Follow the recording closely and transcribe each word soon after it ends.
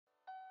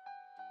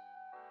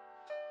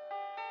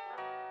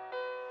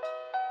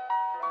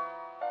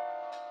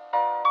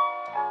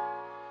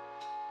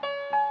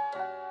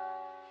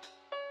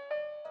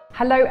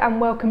Hello and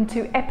welcome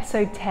to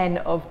episode 10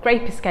 of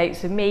Grape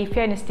Escapes with me,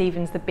 Fiona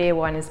Stevens, the beer,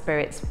 wine and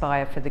spirits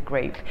buyer for the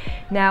group.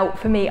 Now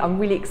for me, I'm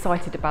really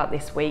excited about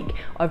this week.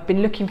 I've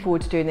been looking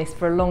forward to doing this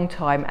for a long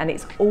time and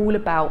it's all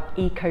about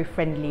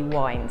eco-friendly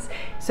wines.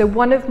 So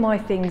one of my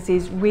things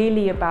is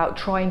really about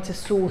trying to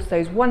source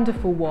those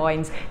wonderful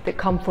wines that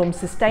come from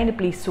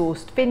sustainably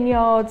sourced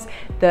vineyards,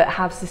 that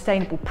have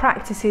sustainable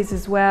practices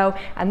as well.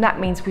 And that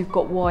means we've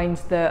got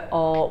wines that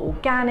are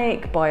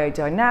organic,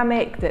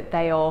 biodynamic, that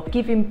they are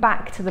giving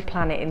back to the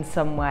planet in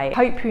some way. I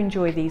hope you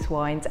enjoy these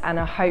wines and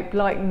I hope,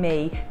 like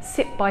me,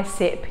 sip by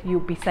sip, you'll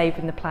be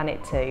saving the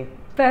planet too.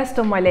 First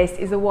on my list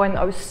is a wine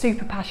that I was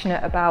super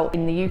passionate about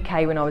in the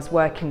UK when I was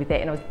working with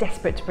it, and I was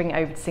desperate to bring it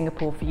over to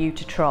Singapore for you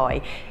to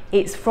try.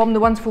 It's from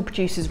the wonderful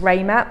producers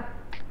Grape.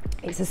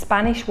 It's a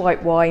Spanish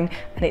white wine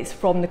and it's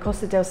from the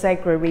Costa del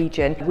Segre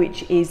region,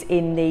 which is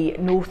in the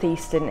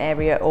northeastern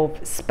area of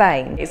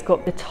Spain. It's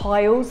got the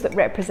tiles that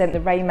represent the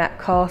Grape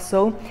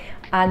castle.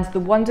 And the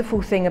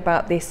wonderful thing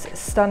about this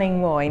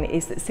stunning wine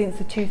is that since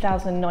the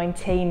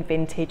 2019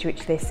 vintage,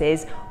 which this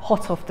is,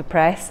 hot off the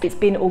press, it's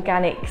been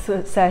organic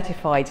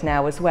certified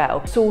now as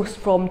well. Sourced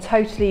from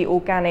totally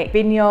organic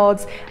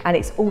vineyards, and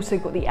it's also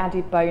got the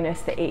added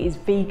bonus that it is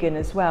vegan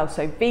as well.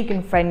 So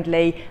vegan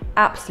friendly,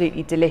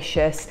 absolutely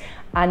delicious.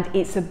 And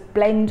it's a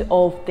blend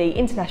of the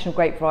international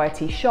grape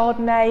variety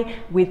Chardonnay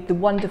with the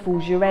wonderful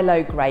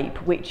Xarel·lo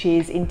grape, which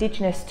is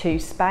indigenous to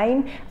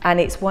Spain, and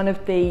it's one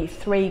of the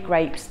 3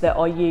 grapes that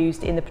are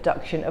used in the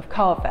production of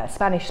Cava,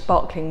 Spanish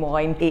sparkling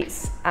wine.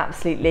 It's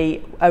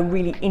absolutely a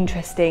really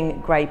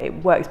interesting grape.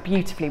 It works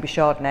beautifully with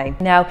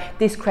Chardonnay. Now,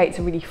 this creates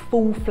a really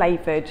full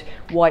flavoured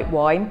white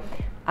wine,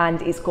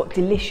 and it's got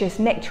delicious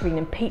nectarine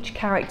and peach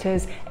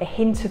characters, a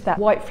hint of that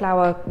white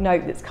flower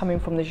note that's coming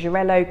from the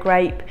Xarel·lo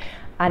grape,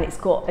 and it's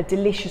got a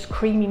delicious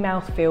creamy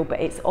mouthfeel, but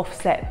it's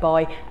offset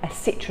by a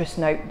citrus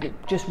note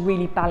that just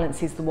really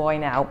balances the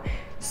wine out.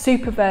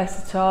 Super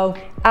versatile,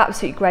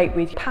 absolutely great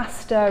with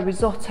pasta,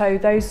 risotto,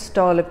 those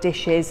style of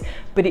dishes,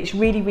 but it's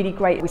really, really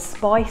great with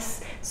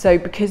spice. So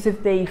because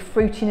of the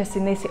fruitiness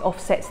in this, it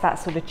offsets that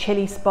sort of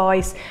chili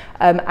spice,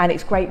 and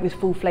it's great with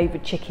full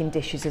flavoured chicken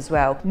dishes as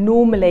well.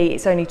 Normally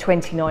it's only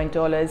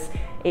 $29,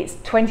 it's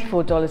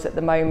 $24 at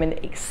the moment,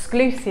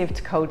 exclusive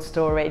to cold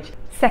storage.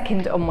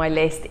 Second on my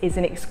list is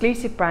an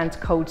exclusive brand to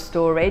cold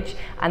storage,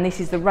 and this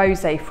is the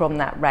rosé from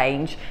that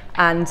range,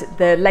 and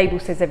the label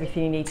says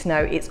everything you need to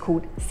know. It's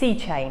called Sea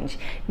Change.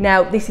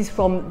 Now this is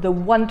from the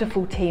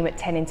wonderful team at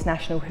 10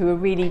 International, who are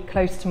really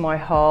close to my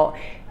heart.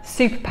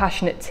 Super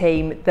passionate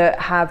team that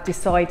have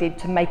decided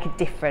to make a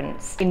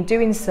difference. In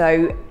doing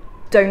so,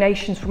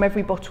 donations from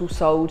every bottle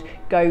sold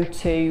go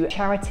to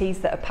charities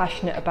that are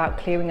passionate about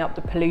clearing up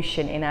the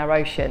pollution in our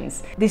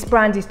oceans. This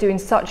brand is doing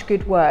such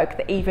good work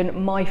that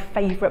even my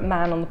favourite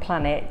man on the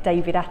planet,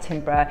 David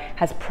Attenborough,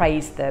 has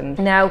praised them.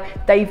 Now,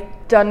 they've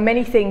done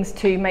many things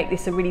to make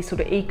this a really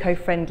sort of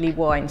eco-friendly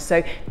wine.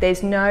 So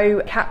there's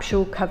no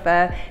capsule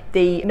cover.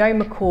 The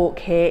Noma cork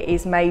here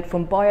is made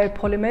from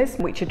biopolymers,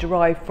 which are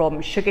derived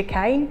from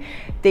sugarcane.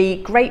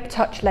 The Grape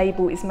Touch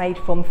label is made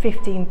from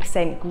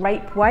 15%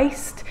 grape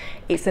waste.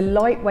 It's a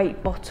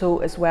lightweight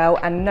bottle as well,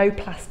 and no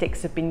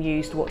plastics have been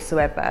used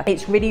whatsoever.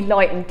 It's really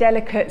light and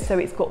delicate, so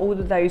it's got all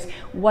of those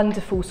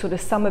wonderful sort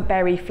of summer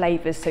berry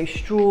flavours, so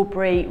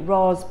strawberry,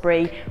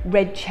 raspberry,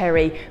 red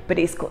cherry, but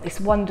it's got this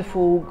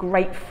wonderful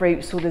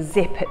grapefruit sort of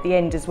zip at the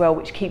end as well,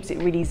 which keeps it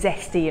really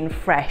zesty and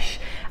fresh.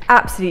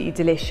 Absolutely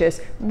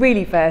delicious,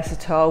 really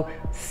versatile,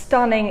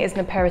 stunning as an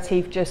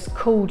aperitif, just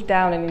cooled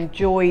down and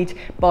enjoyed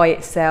by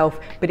itself,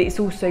 but it's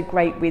also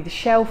great with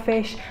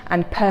shellfish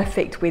and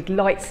perfect with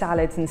light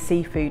salads and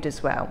seafood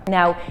as well.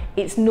 Now,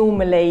 it's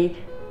normally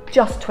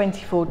just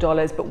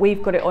 $24, but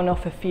we've got it on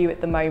offer for you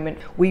at the moment.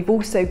 We've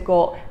also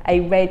got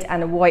a red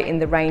and a white in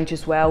the range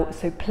as well,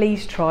 so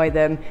please try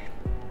them.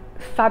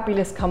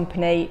 Fabulous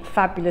company,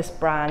 fabulous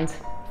brand,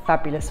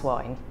 fabulous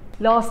wine.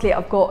 Lastly,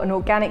 I've got an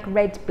organic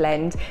red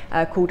blend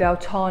called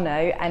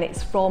Altano, and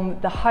it's from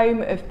the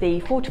home of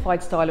the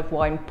fortified style of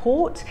wine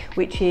port,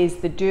 which is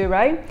the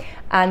Douro,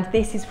 and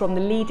this is from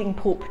the leading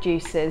port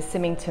producers,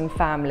 Symington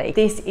family.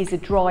 This is a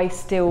dry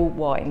still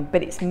wine,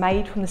 but it's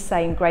made from the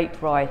same grape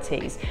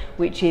varieties,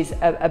 which is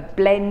a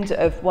blend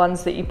of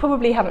ones that you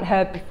probably haven't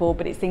heard before,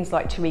 but it's things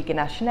like Touriga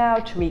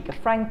Nacional, Touriga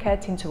Franca,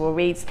 Tinto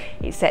Roriz,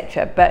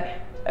 etc. But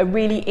a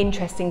really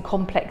interesting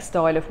complex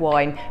style of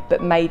wine,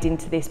 but made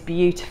into this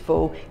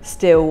beautiful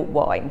still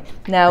wine.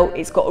 Now,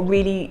 it's got a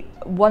really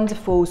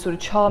wonderful sort of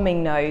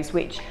charming nose,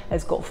 which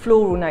has got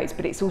floral notes,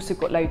 but it's also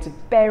got loads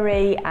of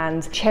berry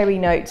and cherry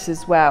notes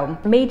as well.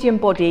 Medium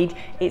bodied,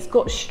 it's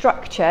got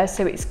structure,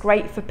 so it's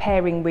great for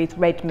pairing with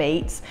red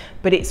meats,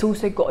 but it's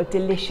also got a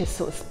delicious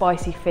sort of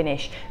spicy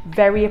finish.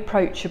 Very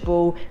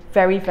approachable,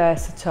 very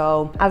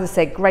versatile. As I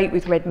said, great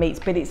with red meats,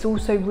 but it's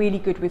also really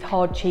good with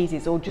hard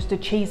cheeses or just a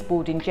cheese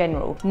board in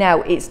general. deal.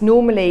 Now, it's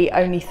normally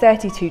only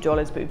 $32,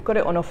 but we've got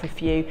it on offer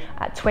for you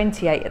at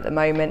 $28 at the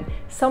moment.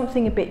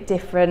 Something a bit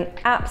different,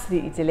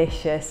 absolutely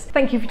delicious.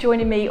 Thank you for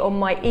joining me on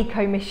my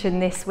eco mission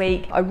this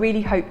week. I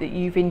really hope that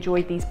you've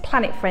enjoyed these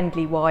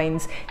planet-friendly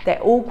wines.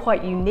 They're all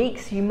quite unique,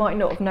 so you might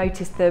not have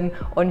noticed them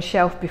on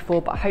shelf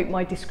before, but I hope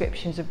my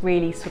descriptions have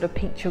really sort of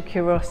piqued your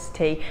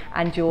curiosity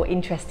and you're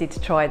interested to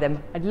try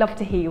them. I'd love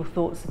to hear your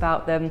thoughts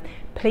about them.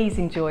 Please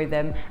enjoy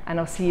them, and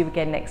I'll see you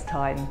again next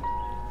time.